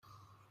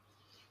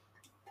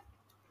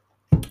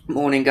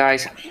Morning,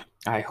 guys.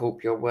 I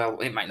hope you're well.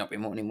 It might not be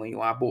morning where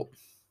you are, but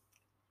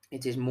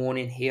it is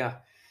morning here.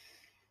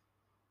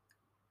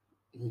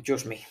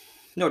 Just me.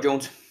 No,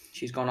 Jones.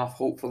 She's gone off,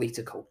 hopefully,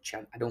 to coach.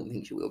 I don't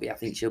think she will be. I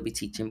think she'll be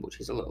teaching, but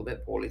she's a little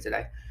bit poorly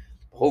today.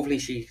 Hopefully,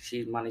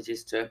 she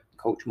manages to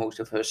coach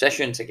most of her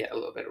session to get a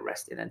little bit of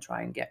rest in and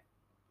try and get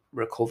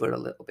recover a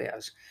little bit,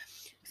 as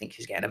I think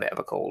she's getting a bit of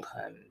a cold.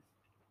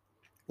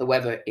 The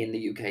weather in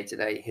the UK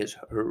today is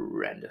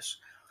horrendous.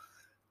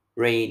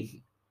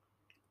 Rain.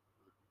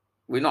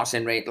 We're not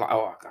saying rain, like,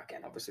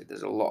 again, obviously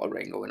there's a lot of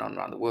rain going on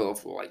around the world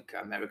for like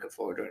America,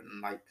 Florida,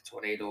 and like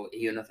tornado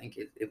Ian, I think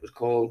it was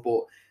called,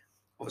 but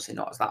obviously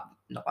not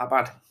that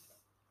bad.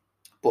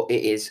 But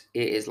it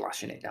is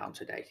lashing it down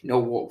today. No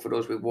walk for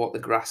us. We walked the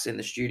grass in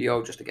the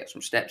studio just to get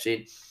some steps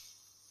in.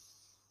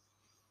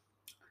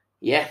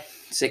 Yeah,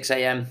 6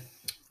 a.m.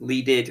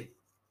 Lee did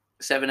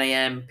 7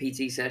 a.m.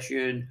 PT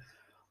session.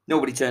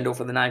 Nobody turned up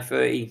for the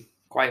 9:30.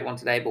 Quiet one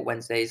today, but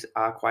Wednesdays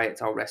are quiet.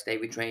 It's our rest day.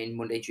 We train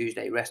Monday,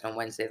 Tuesday, rest on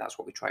Wednesday. That's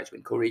what we try to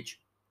encourage.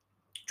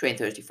 Train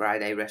Thursday,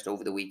 Friday, rest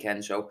over the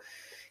weekend. So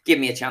give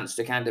me a chance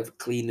to kind of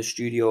clean the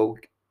studio,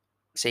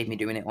 save me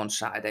doing it on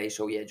Saturday.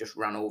 So yeah, just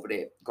ran over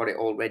it, got it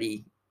all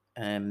ready,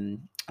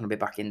 and I'll be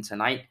back in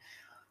tonight.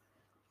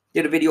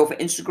 Did a video for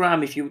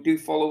Instagram. If you do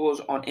follow us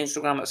on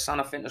Instagram at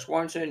Santa Fitness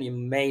Warrington, you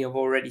may have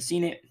already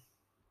seen it.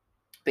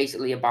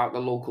 Basically about the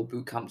local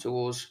boot camp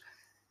tours.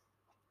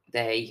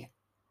 They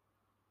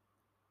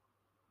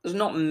there's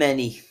not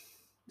many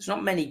there's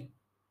not many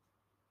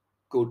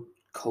good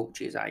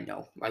coaches I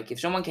know. Like if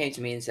someone came to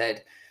me and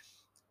said,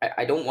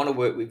 I don't want to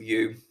work with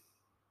you.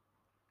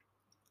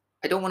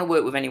 I don't want to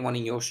work with anyone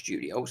in your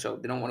studio, so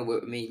they don't want to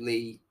work with me,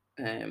 Lee,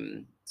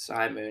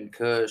 Simon,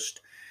 Kirst,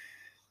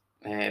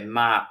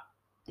 Matt,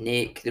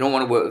 Nick. They don't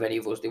want to work with any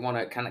of us. They want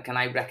to. Can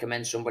I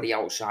recommend somebody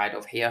outside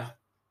of here?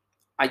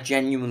 I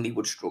genuinely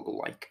would struggle.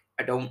 Like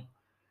I don't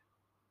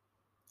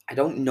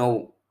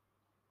know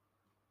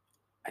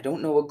I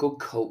don't know a good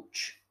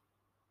coach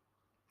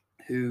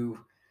who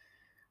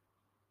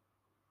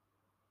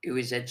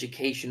is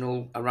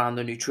educational around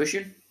the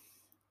nutrition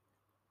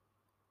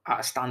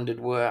at a standard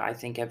where I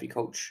think every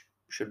coach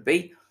should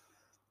be.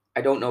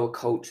 I don't know a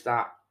coach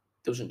that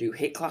doesn't do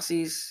HIIT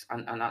classes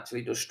and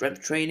actually does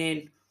strength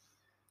training.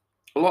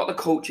 A lot of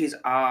the coaches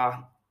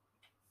are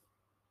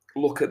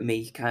look at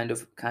me kind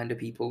of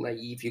people. Like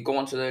if you go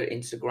onto their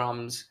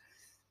Instagrams,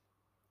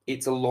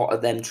 it's a lot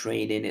of them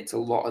training, it's a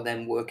lot of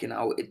them working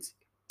out. It's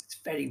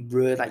very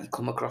rare that you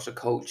come across a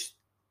coach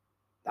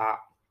that,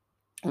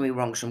 don't get me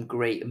wrong, some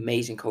great,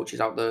 amazing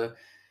coaches out there.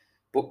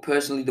 But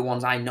personally, the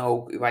ones I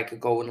know who I could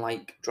go and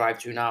like drive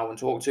to now and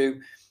talk to,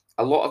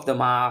 a lot of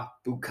them are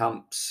boot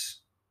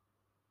camps,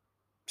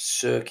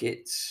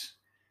 circuits,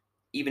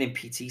 even in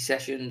PT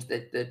sessions,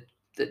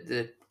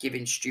 they're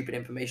giving stupid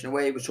information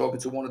away. I was talking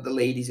to one of the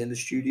ladies in the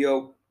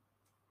studio,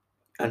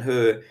 and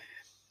her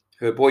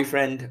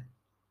boyfriend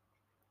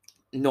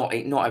not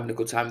having a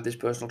good time with this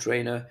personal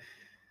trainer,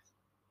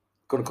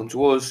 going to come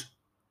to us.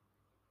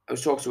 I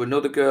was talking to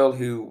another girl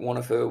who one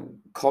of her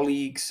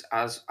colleagues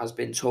has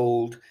been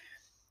told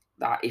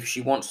that if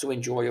she wants to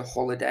enjoy a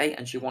holiday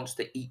and she wants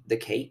to eat the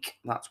cake,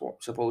 that's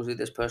what supposedly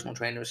this personal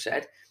trainer has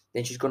said,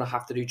 then she's going to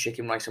have to do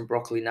chicken, rice, and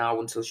broccoli now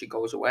until she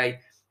goes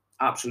away.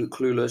 Absolute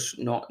clueless,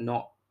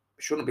 not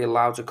shouldn't be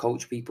allowed to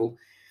coach people.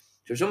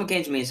 So if someone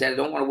came to me and said, I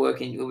don't want to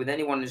work with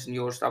anyone who's in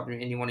your staff,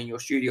 anyone in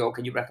your studio,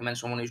 can you recommend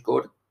someone who's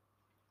good?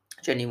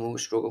 I genuinely would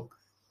struggle.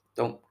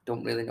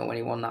 Don't really know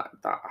anyone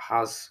that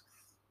has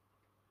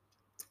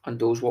and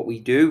does what we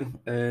do.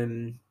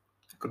 I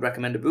could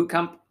recommend a boot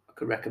camp. I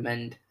could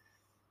recommend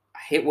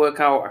a HIIT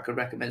workout. I could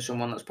recommend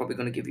someone that's probably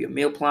going to give you a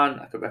meal plan.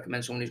 I could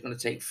recommend someone who's going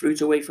to take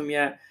fruit away from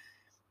you,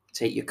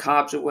 take your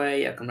carbs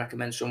away. I can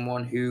recommend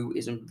someone who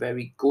isn't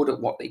very good at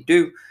what they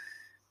do,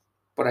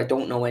 but I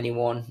don't know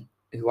anyone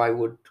who I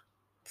would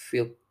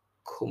feel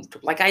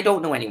comfortable. Like I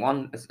don't know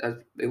anyone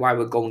who I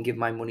would go and give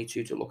my money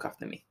to look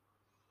after me.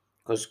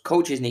 Because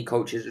coaches need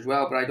coaches as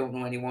well, but I don't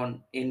know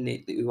anyone in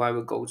it who I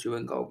would go to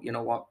and go, you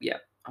know what? Yeah,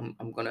 I'm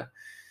gonna.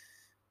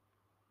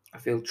 I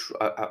feel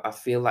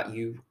that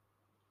you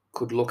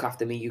could look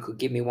after me. You could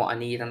give me what I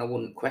need, and I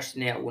wouldn't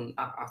question it. I wouldn't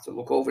have to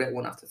look over it. I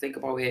wouldn't have to think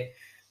about it.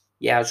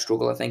 Yeah, I'd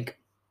struggle, I think.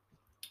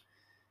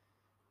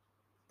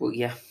 But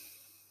yeah,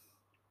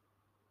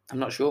 I'm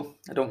not sure.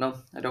 I don't know.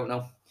 I don't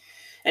know.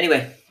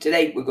 Anyway,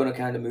 today we're going to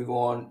kind of move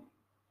on.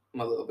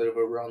 I'm a little bit of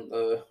a rant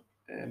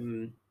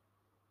there.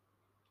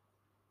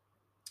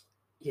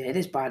 Yeah, it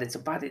is bad. It's a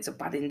bad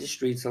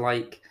industry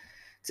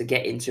to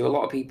get into. A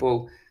lot of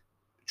people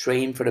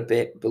train for a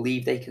bit,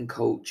 believe they can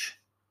coach,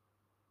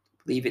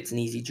 believe it's an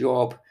easy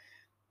job,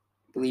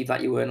 believe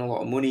that you earn a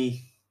lot of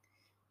money,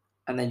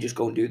 and then just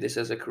go and do this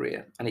as a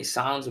career. And it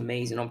sounds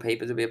amazing on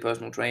paper to be a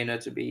personal trainer,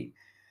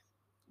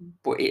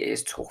 but it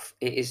is tough.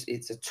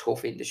 It's a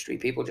tough industry.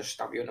 People just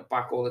stab you in the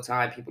back all the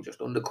time. People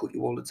just undercut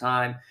you all the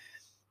time.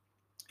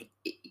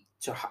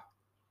 To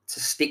to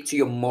stick to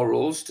your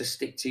morals, to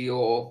stick to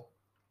your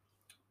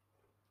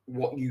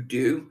what you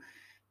do,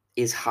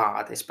 is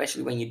hard,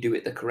 especially when you do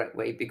it the correct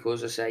way,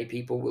 because I say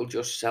people will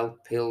just sell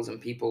pills,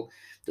 and people,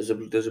 there's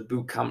a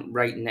boot camp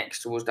right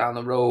next to us down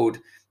the road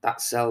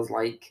that sells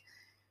like,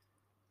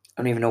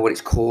 I don't even know what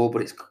it's called,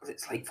 but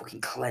it's like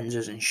fucking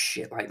cleansers and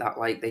shit like that.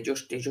 Like they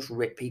just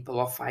rip people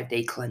off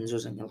 5-day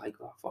cleansers, and you're like,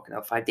 oh fucking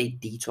hell, 5-day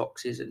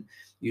detoxes, and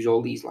use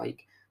all these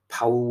like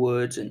power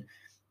words. And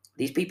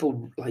these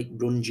people like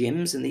run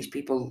gyms, and these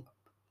people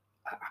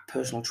are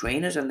personal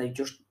trainers, and they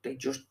just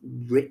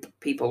rip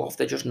people off.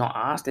 They're just not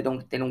asked. They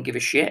don't give a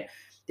shit.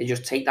 They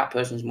just take that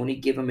person's money,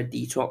 give them a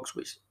detox,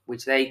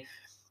 which they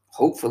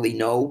hopefully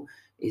know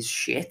is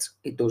shit.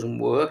 It doesn't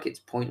work. It's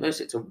pointless.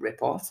 It's a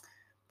rip off.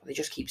 But they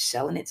just keep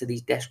selling it to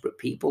these desperate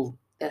people,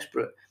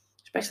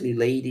 especially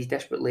ladies,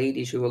 desperate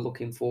ladies who are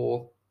looking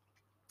for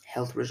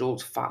health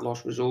results, fat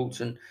loss results,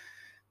 and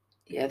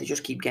yeah, they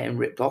just keep getting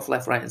ripped off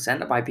left, right, and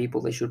centre by people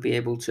they should be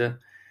able to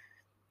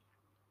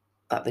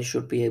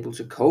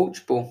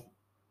coach. But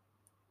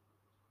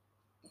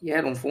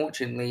yeah,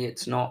 unfortunately,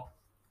 it's not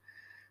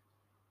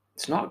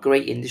a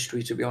great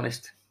industry, to be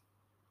honest.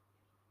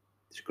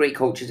 There's great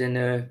coaches in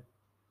there,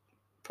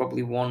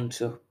 probably one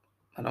to,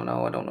 I don't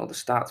know the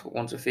stats, but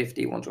 1 to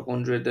 50, 1 to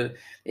 100. It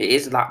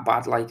is that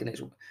bad, like, and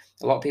it's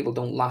a lot of people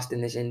don't last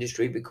in this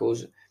industry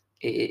because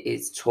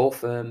it's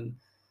tough.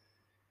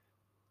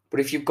 But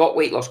if you've got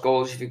weight loss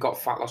goals, if you've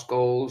got fat loss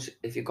goals,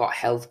 if you've got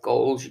health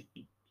goals,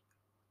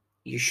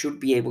 you should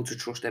be able to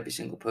trust every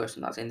single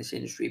person that's in this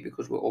industry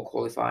because we're all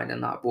qualified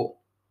in that. But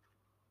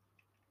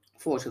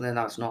unfortunately,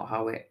 that's not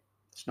how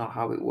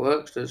it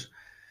works. There's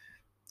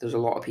a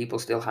lot of people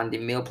still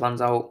handing meal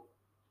plans out.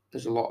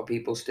 There's a lot of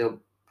people still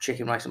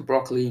chicken, rice, and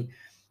broccoli.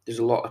 There's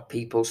a lot of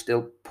people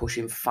still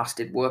pushing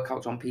fasted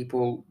workouts on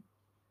people.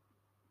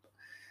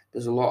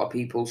 There's a lot of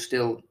people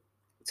still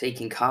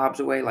taking carbs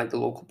away, like the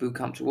local boot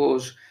camp to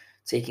us,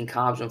 taking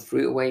carbs and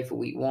fruit away for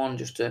week one,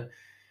 just to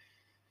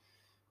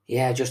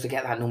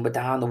get that number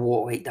down, the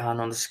water weight down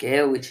on the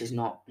scale, which is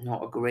not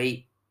a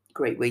great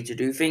way to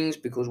do things,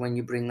 because when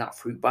you bring that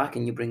fruit back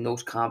and you bring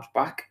those carbs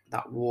back,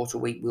 that water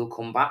weight will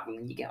come back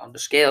when you get on the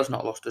scales,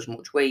 not lost as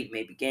much weight,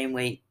 maybe gain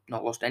weight,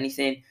 not lost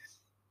anything.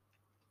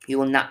 You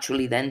will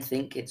naturally then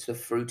think it's the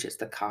fruit, it's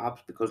the carbs,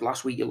 because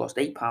last week you lost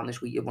 8 pounds, this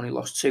week you've only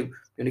lost 2.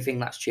 The only thing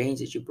that's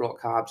changed is you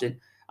brought carbs in.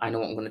 I know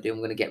what I'm going to do. I'm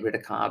going to get rid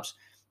of carbs.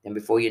 And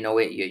before you know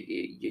it,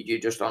 you're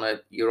just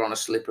you're on a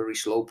slippery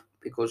slope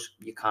because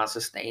you can't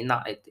sustain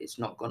that. It's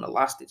not going to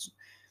last.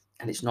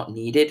 It's not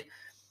needed.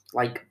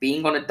 Like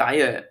being on a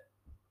diet,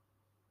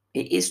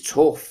 it is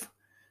tough,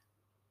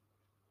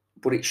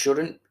 but it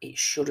shouldn't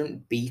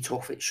be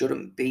tough. It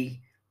shouldn't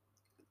be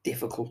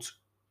difficult,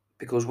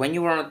 because when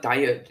you're on a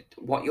diet,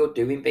 what you're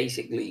doing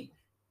basically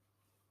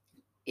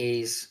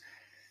is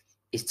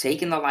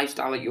taking the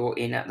lifestyle that you're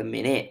in at the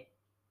minute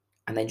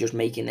and then just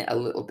making it a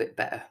little bit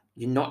better.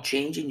 You're not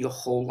changing your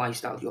whole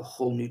lifestyle, your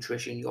whole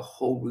nutrition, your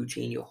whole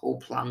routine, your whole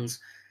plans.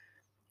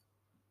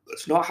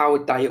 It's not how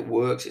a diet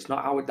works. It's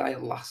not how a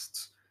diet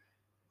lasts.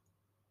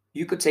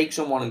 You could take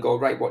someone and go,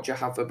 right, what do you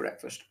have for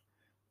breakfast?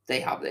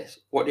 They have this.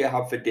 What do you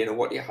have for dinner?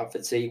 What do you have for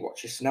tea?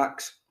 What's your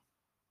snacks?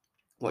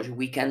 What do your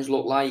weekends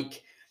look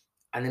like?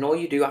 And then all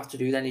you do have to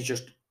do then is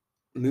just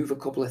move a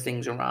couple of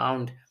things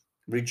around,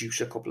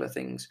 reduce a couple of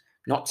things,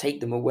 not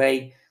take them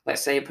away.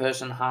 Let's say a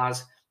person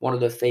has one of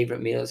their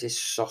favorite meals is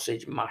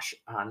sausage, mash,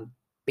 and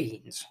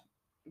beans.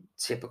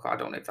 Typical. I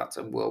don't know if that's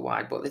a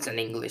worldwide, but it's an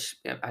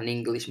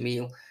English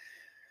meal.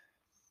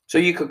 So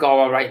you could go,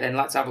 all right, then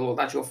let's have a look.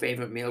 That's your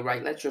favorite meal,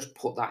 right? Let's just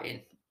put that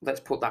in. Let's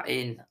put that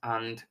in,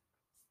 and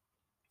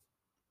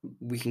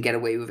we can get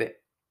away with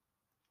it.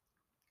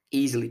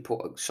 Easily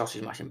put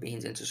sausage, mash, and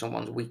beans into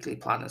someone's weekly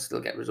plan and still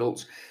get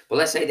results. But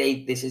let's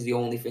say this is the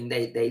only thing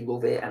they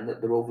love it, and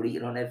that they're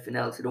overeating on everything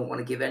else. They don't want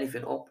to give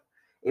anything up.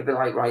 It'd be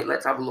like, right,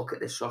 let's have a look at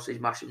this sausage,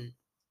 mash, and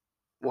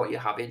what you're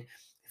having. They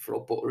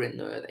throw butter in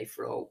there. They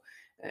throw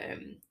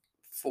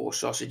 4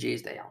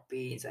 sausages. They have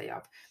beans.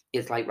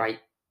 It's like, right,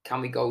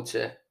 can we go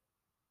to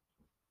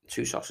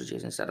 2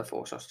 sausages instead of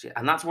 4 sausages?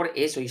 And that's what it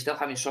is. So you're still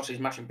having sausage,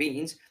 mash, and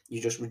beans.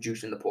 You're just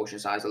reducing the portion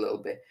size a little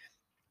bit.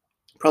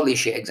 Probably a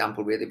shit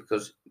example, really,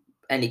 because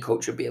any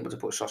coach should be able to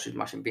put sausage,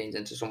 mash, and beans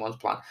into someone's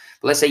plan.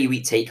 But let's say you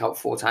eat takeout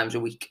 4 times a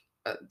week,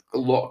 a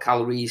lot of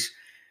calories.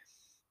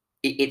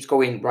 It's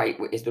going, right,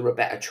 is there a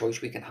better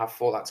choice we can have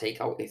for that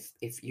takeout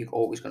if you're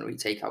always going to eat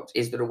takeouts?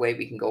 Is there a way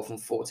we can go from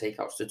 4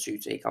 takeouts to 2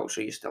 takeouts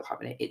so you're still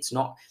having it? It's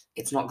not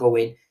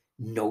going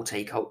no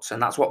takeouts. And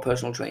that's what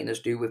personal trainers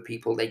do with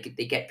people. They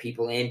get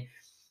people in,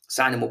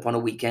 sign them up on a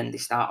weekend, they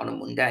start on a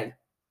Monday,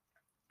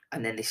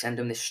 and then they send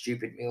them this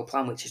stupid meal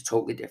plan, which is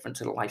totally different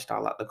to the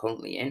lifestyle that they're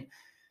currently in.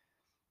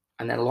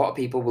 And then a lot of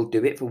people will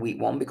do it for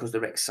week 1 because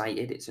they're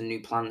excited. It's a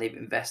new plan, they've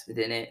invested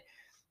in it,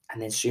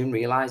 and then soon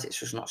realize it's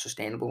just not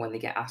sustainable when they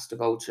get asked to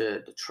go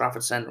to the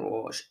Trafford Centre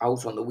or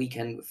out on the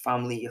weekend with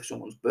family. If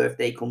someone's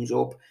birthday comes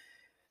up,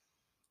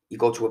 you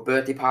go to a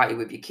birthday party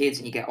with your kids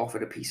and you get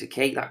offered a piece of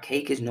cake. That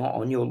cake is not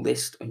on your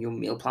list, on your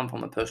meal plan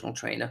from a personal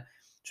trainer.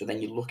 So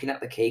then you're looking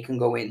at the cake and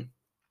going,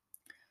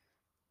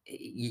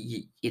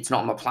 it's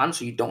not on my plan,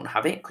 so you don't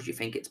have it because you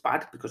think it's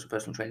bad because the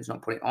personal trainer's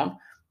not put it on.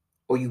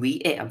 or you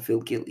eat it and feel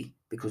guilty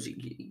because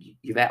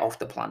you've ate off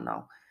the plan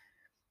now.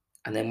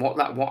 And then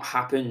what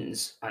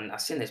happens, and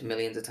I've seen this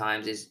millions of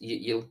times, is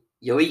you'll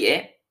eat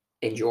it,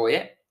 enjoy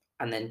it,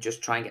 and then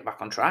just try and get back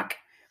on track.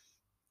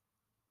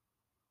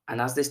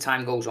 And as this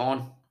time goes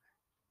on,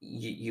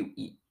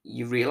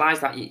 you realize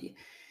that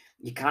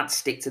you can't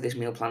stick to this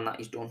meal plan that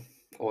he's done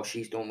or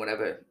she's done,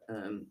 whatever.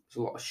 There's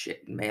a lot of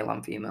shit, male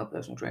and female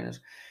personal trainers.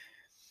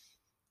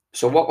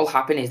 So what will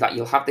happen is that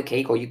you'll have the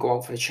cake, or you go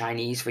out for the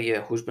Chinese for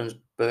your husband's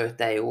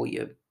birthday or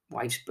your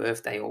wife's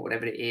birthday or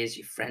whatever it is,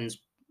 your friend's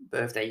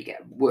birthday, you get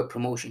a work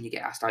promotion, you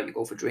get asked out, you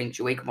go for drinks,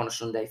 you wake up on a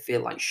Sunday,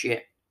 feel like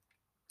shit,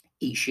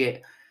 eat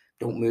shit,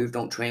 don't move,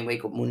 don't train,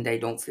 wake up Monday,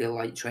 don't feel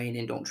like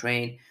training, don't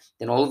train.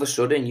 Then all of a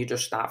sudden you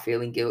just start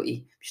feeling guilty.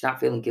 You start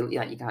feeling guilty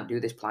that you can't do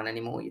this plan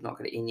anymore, you've not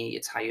got it in you,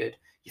 you're tired,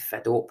 you're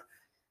fed up.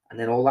 And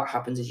then all that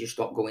happens is you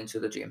stop going to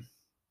the gym.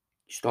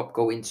 You stop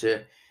going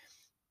to,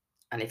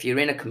 and if you're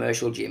in a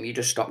commercial gym, you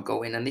just stop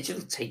going, and they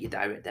just take your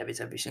direct debits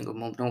every single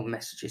month. No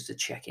messages to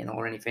check in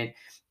or anything.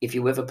 If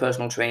you're with a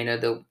personal trainer,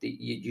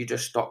 you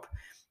just stop.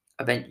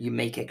 You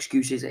make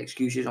excuses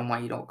on why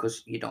you don't,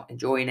 because you're not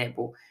enjoying it.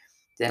 But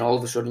then all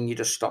of a sudden, you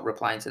just stop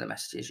replying to the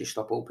messages. You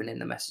stop opening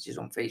the messages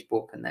on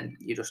Facebook, and then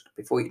you just,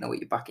 before you know it,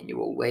 you're back in your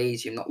old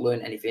ways. You've not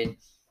learned anything.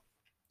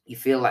 You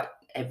feel like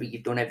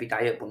you've done every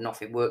diet, but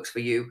nothing works for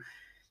you.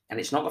 And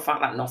it's not the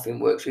fact that nothing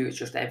works for you. It's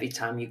just every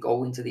time you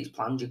go into these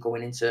plans, you're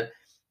going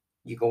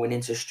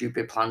into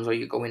stupid plans, or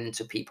you're going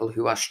into people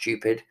who are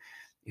stupid,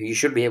 who you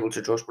should be able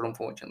to trust, but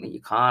unfortunately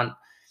you can't.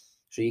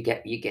 So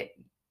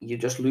you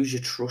just lose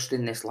your trust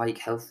in this like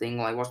health thing.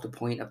 Like, what's the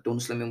point? I've done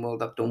Slimming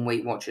World, I've done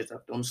Weight Watchers,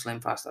 I've done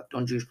Slim Fast, I've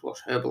done Juice Plus,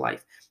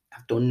 Herbalife,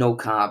 I've done no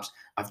carbs,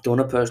 I've done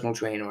a personal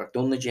trainer, I've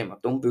done the gym,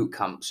 I've done boot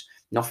camps.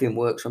 Nothing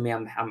works for me.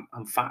 I'm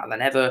fatter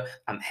than ever.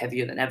 I'm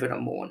heavier than ever.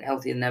 I'm more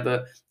unhealthy than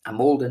ever. I'm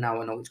older now.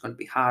 I know it's going to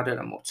be harder.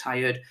 I'm more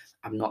tired.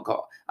 I've not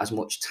got as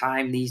much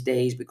time these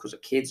days because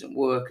of kids and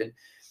work, and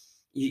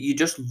you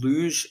just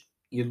lose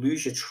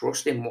your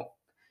trust in what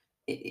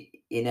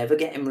in ever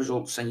getting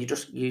results, and you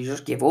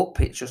just give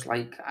up. It's just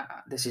like,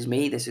 this is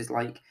me. This is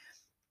like,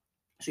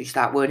 so you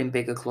start wearing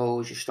bigger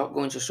clothes. You stop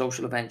going to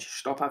social events. You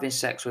stop having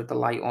sex with the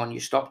light on. You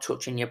stop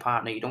touching your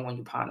partner. You don't want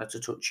your partner to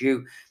touch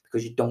you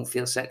because you don't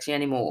feel sexy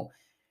anymore.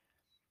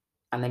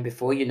 And then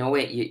before you know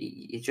it,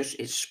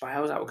 it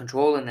spirals out of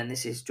control. And then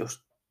this is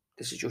just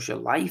your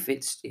life.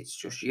 It's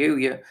just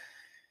you.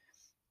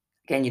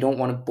 Again, you don't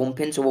want to bump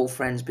into old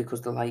friends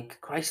because they're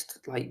like, Christ,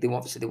 like, they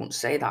won't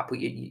say that, but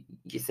you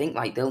think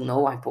like, they'll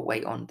know I put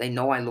weight on. They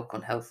know I look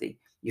unhealthy.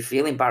 You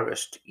feel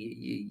embarrassed.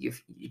 You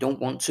don't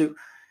want to.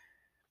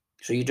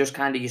 So you just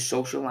kind of, your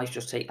social life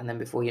just take, and then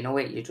before you know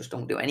it, you just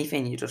don't do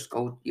anything. You just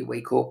go, you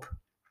wake up,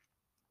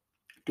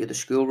 do the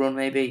school run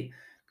maybe,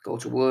 go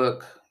to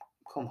work,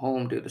 come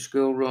home, do the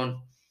school run,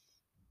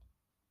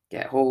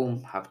 get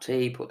home, have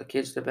tea, put the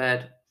kids to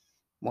bed,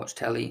 watch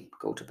telly,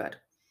 go to bed.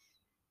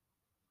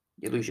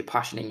 You lose your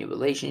passion in your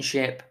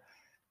relationship.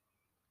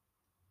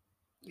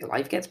 Your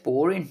life gets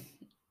boring.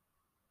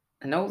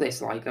 I know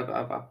this. Like,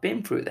 I've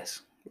been through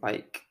this.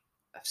 Like,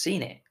 I've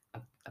seen it.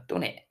 I've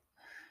done it.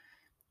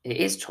 It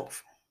is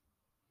tough.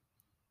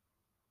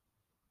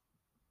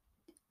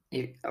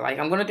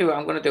 I'm gonna do a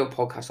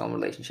podcast on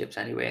relationships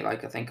anyway.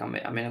 Like, I think I'm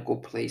in a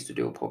good place to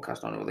do a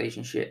podcast on a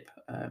relationship.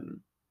 I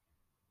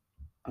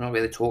don't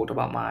really talked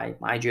about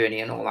my journey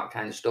and all that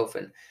kind of stuff,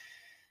 and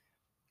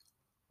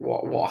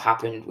what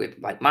happened with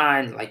like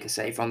mine. Like I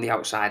say, from the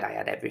outside, I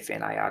had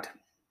everything. I had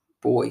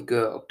boy,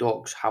 girl,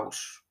 dogs,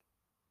 house,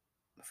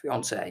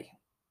 fiance,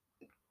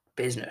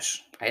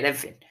 business. I had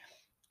everything.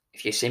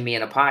 If you see me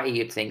in a party,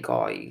 you'd think,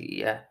 oh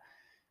yeah.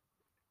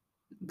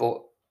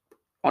 But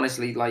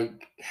honestly,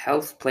 like,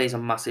 health plays a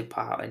massive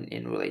part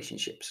in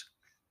relationships.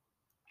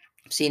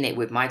 I've seen it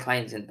with my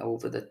clients in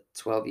over the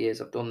 12 years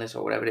I've done this,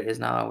 or whatever it is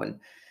now, and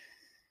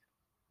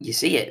you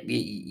see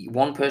it.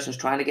 One person's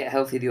trying to get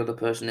healthy, the other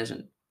person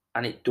isn't,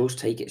 and it does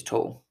take its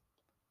toll.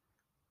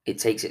 It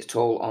takes its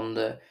toll on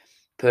the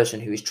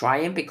person who is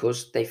trying,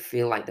 because they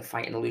feel like they're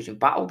fighting a losing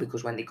battle,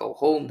 because when they go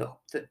home,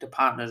 the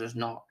partner is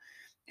not.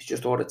 It's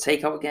just ordered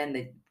takeout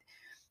again.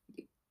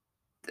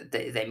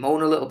 They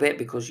moan a little bit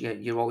because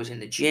you're always in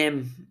the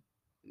gym.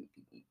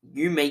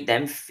 You make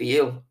them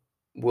feel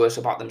worse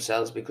about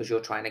themselves because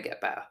you're trying to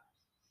get better,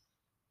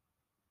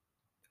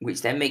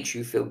 which then makes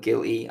you feel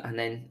guilty.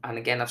 And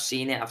again, I've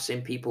seen it. I've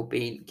seen people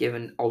being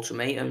given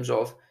ultimatums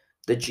of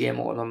the gym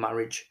or the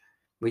marriage,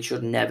 which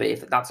should never.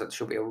 If that's it,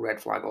 should be a red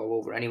flag all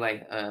over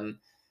anyway.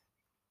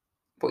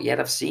 But yet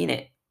I've seen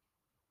it.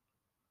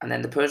 And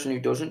then the person who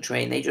doesn't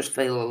train, they just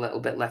feel a little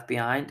bit left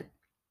behind.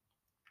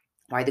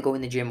 Why they go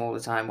in the gym all the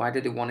time? Why do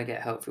they want to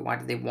get healthy? Why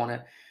do they want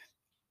to?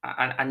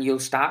 And you'll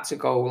start to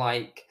go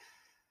like,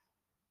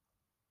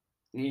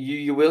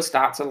 you will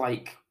start to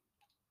like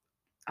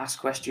ask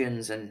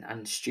questions,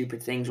 and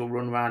stupid things will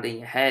run around in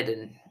your head,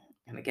 and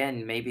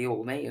again, maybe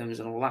ultimatums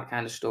and all that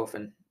kind of stuff.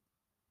 And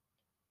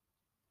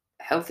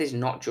health is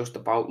not just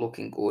about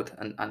looking good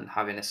and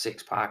having a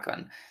six pack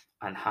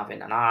and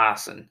having an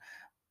ass, and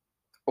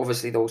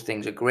obviously those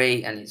things are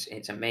great, and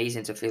it's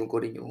amazing to feel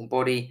good in your own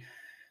body.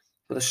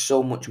 But there's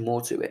so much more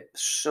to it.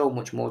 So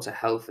much more to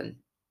health, and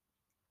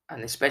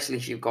especially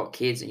if you've got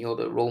kids and you're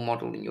the role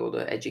model and you're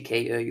the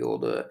educator,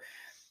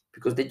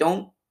 because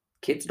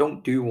kids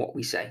don't do what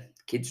we say.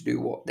 Kids do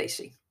what they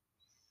see.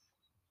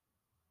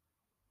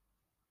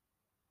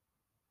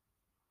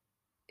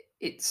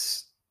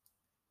 It's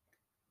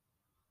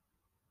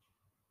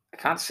I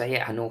can't say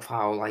it enough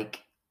how,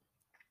 like,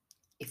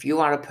 if you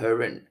are a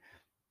parent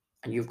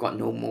and you've got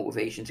no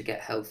motivation to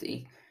get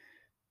healthy,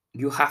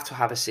 you have to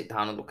have a sit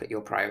down and look at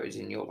your priorities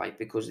in your life,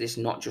 because it's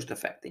not just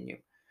affecting you.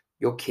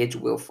 Your kids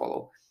will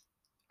follow.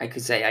 I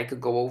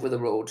could go over the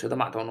road to the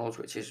McDonald's,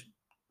 which is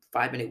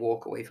 5 minute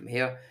walk away from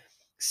here,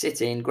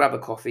 sit in, grab a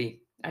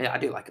coffee. I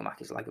do like a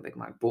Mac, it's like a Big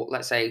Mac, but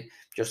let's say,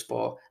 just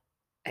for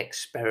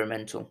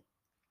experimental,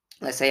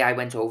 let's say I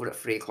went over at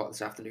 3 o'clock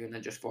this afternoon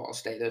and just thought I'll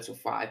stay there till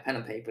five, pen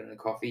and paper and a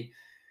coffee.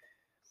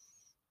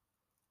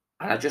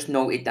 And I just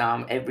noted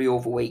down every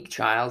overweight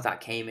child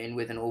that came in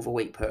with an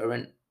overweight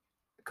parent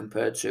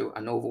compared to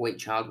an overweight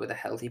child with a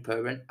healthy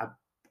parent.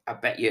 I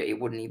bet you it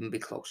wouldn't even be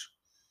close,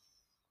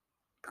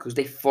 because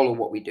they follow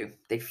what we do,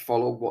 they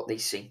follow what they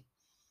see.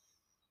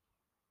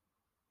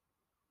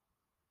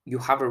 You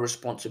have a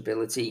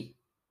responsibility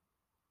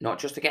not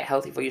just to get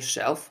healthy for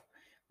yourself,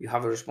 you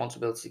have a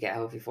responsibility to get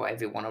healthy for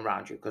everyone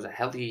around you, because a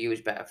healthier you is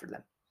better for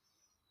them.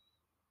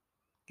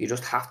 You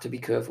just have to be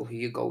careful who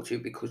you go to,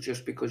 because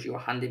just because you're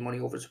handing money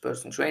over to a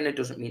personal trainer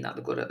doesn't mean that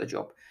they're good at the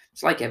job.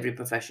 It's like every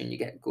profession. You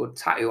get good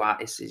tattoo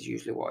artists is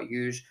usually what I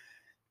use.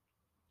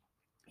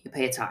 You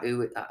pay a tattoo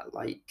with that,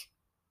 like,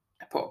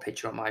 I put a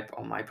picture on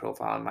my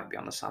profile. It might be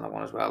on the Sana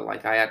one as well.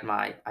 Like, I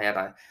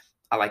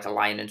like a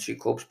lion and two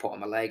cubs put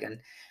on my leg,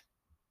 and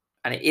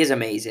it is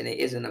amazing. It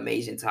is an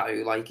amazing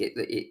tattoo. Like,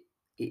 it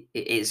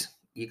is.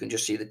 You can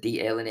just see the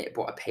detail in it.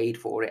 But I paid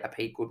for it. I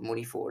paid good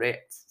money for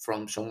it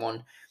from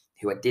someone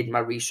who I did my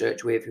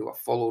research with, who I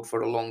followed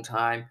for a long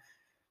time.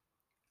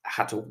 I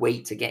had to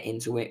wait to get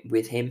into it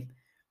with him.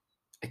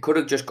 I could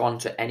have just gone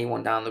to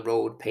anyone down the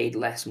road, paid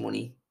less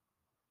money,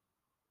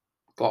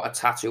 got a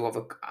tattoo of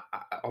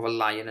a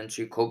lion and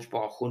two cubs,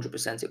 but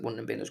 100% it wouldn't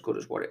have been as good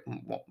as what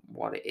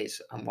it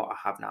is and what I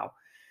have now.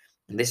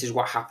 And this is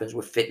what happens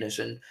with fitness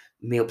and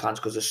meal plans,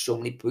 because there's so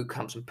many boot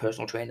camps and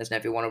personal trainers and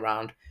everyone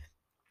around.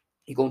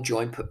 You go and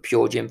join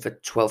Pure Gym for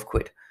 12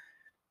 quid.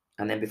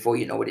 And then before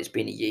you know it, it's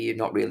been a year. You've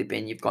not really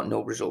been, you've got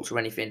no results or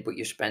anything, but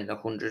you spend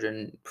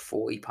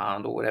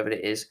 £140 or whatever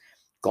it is,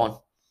 gone.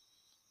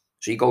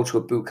 So you go to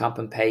a boot camp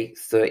and pay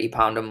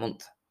 £30 a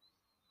month,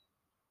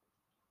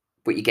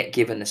 but you get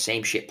given the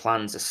same shit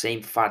plans, the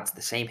same fads,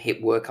 the same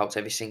hit workouts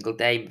every single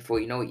day. Before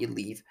you know it, you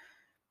leave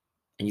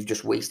and you've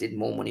just wasted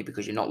more money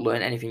because you're not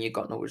learning anything. You've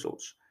got no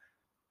results.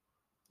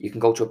 You can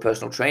go to a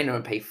personal trainer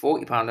and pay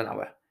 £40 an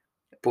hour,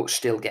 but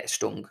still get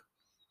stung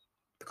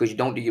because you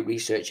don't do your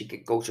research. You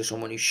go to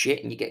someone who's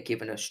shit and you get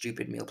given a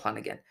stupid meal plan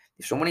again.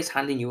 If someone is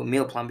handing you a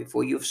meal plan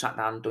before you've sat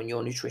down and done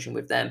your nutrition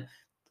with them,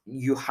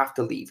 you have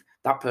to leave.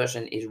 That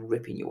person is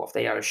ripping you off.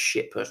 They are a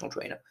shit personal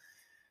trainer.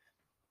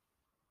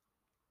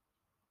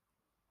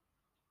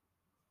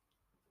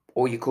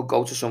 Or you could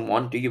go to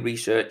someone, do your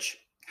research,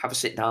 have a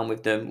sit down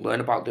with them,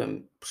 learn about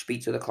them,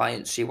 speak to the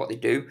client, see what they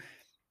do.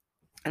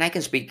 And I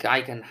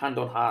can hand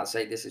on heart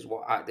say this is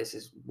what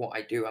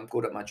I do. I'm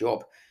good at my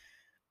job.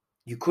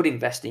 You could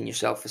invest in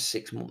yourself for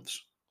 6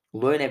 months,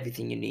 learn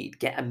everything you need,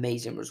 get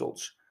amazing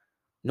results.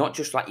 Not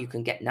just like you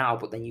can get now,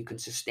 but then you can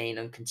sustain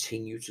and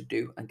continue to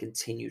do and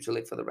continue to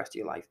live for the rest of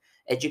your life.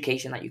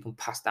 Education that you can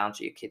pass down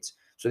to your kids,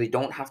 so they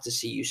don't have to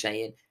see you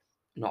saying,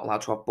 "I'm not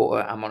allowed to have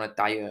butter, I'm on a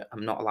diet,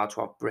 I'm not allowed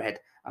to have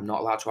bread, I'm not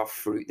allowed to have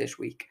fruit this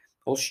week."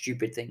 All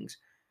stupid things.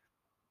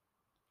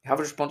 You have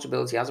a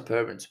responsibility as a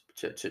parent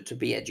to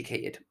be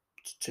educated,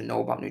 to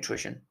know about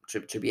nutrition,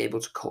 to be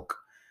able to cook,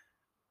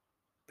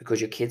 because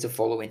your kids are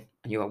following,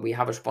 and we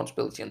have a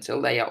responsibility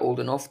until they are old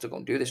enough to go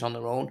and do this on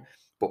their own.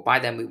 But by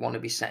then, we want to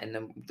be setting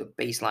them the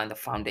baseline, the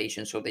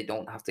foundation, so they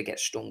don't have to get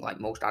stung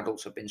like most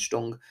adults have been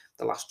stung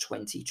the last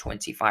 20,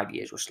 25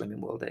 years with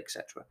Slimming World,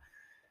 etc.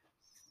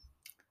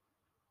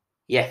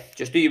 Yeah,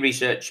 just do your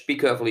research. Be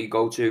careful who you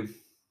go to.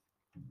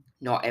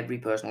 Not every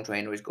personal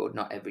trainer is good.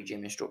 Not every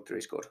gym instructor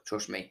is good.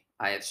 Trust me,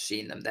 I have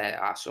seen them.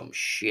 There are some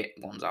shit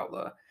ones out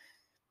there.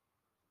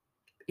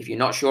 If you're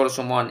not sure of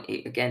someone,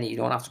 again, you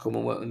don't have to come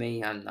and work with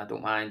me, and I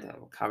don't mind.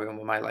 I'll carry on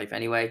with my life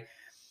anyway.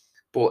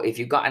 But if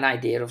you've got an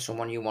idea of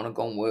someone you want to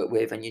go and work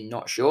with and you're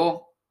not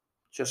sure,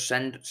 just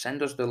send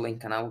us the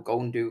link and I'll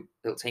go and do.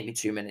 It'll take me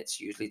 2 minutes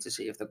usually to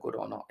see if they're good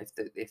or not,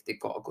 if they've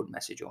got a good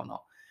message or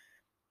not.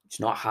 It's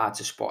not hard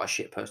to spot a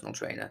shit personal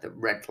trainer. The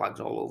red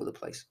flags all over the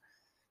place.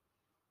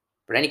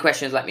 But any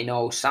questions, let me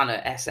know.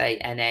 Sana,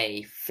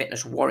 SANA,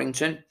 Fitness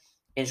Warrington,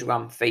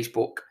 Instagram,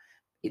 Facebook.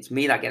 It's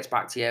me that gets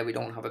back to you. We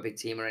don't have a big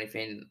team or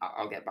anything.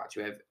 I'll get back to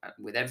you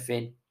with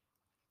everything.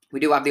 We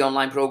do have the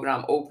online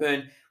program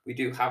open. We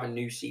do have a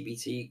new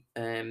CBT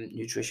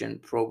nutrition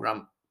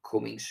program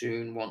coming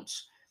soon.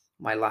 Once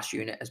my last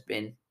unit has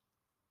been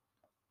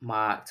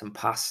marked and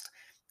passed,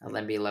 I'll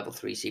then be a level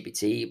 3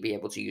 CBT, be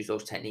able to use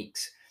those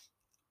techniques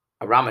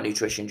around my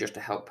nutrition just to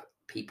help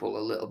people a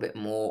little bit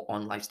more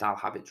on lifestyle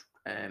habits.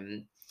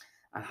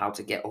 and how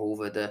to get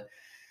over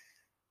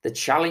the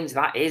challenge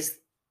that is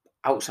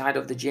outside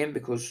of the gym,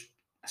 because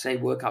I say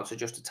workouts are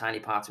just a tiny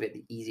part of it,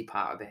 the easy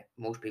part of it.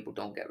 Most people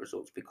don't get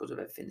results because of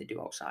everything they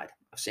do outside.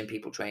 I've seen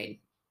people train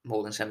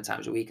more than 7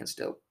 times a week and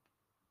still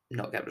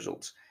not get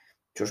results.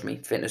 Trust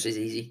me, fitness is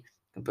easy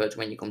compared to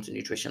when you come to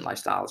nutrition,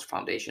 lifestyles,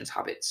 foundations,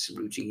 habits,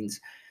 routines,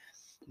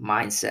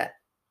 mindset.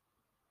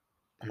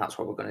 And that's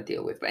what we're going to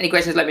deal with. But any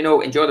questions, let me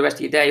know. Enjoy the rest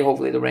of your day.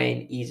 Hopefully the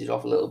rain eases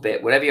off a little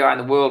bit. Wherever you are in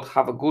the world,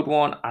 have a good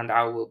one. And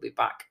I will be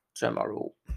back tomorrow.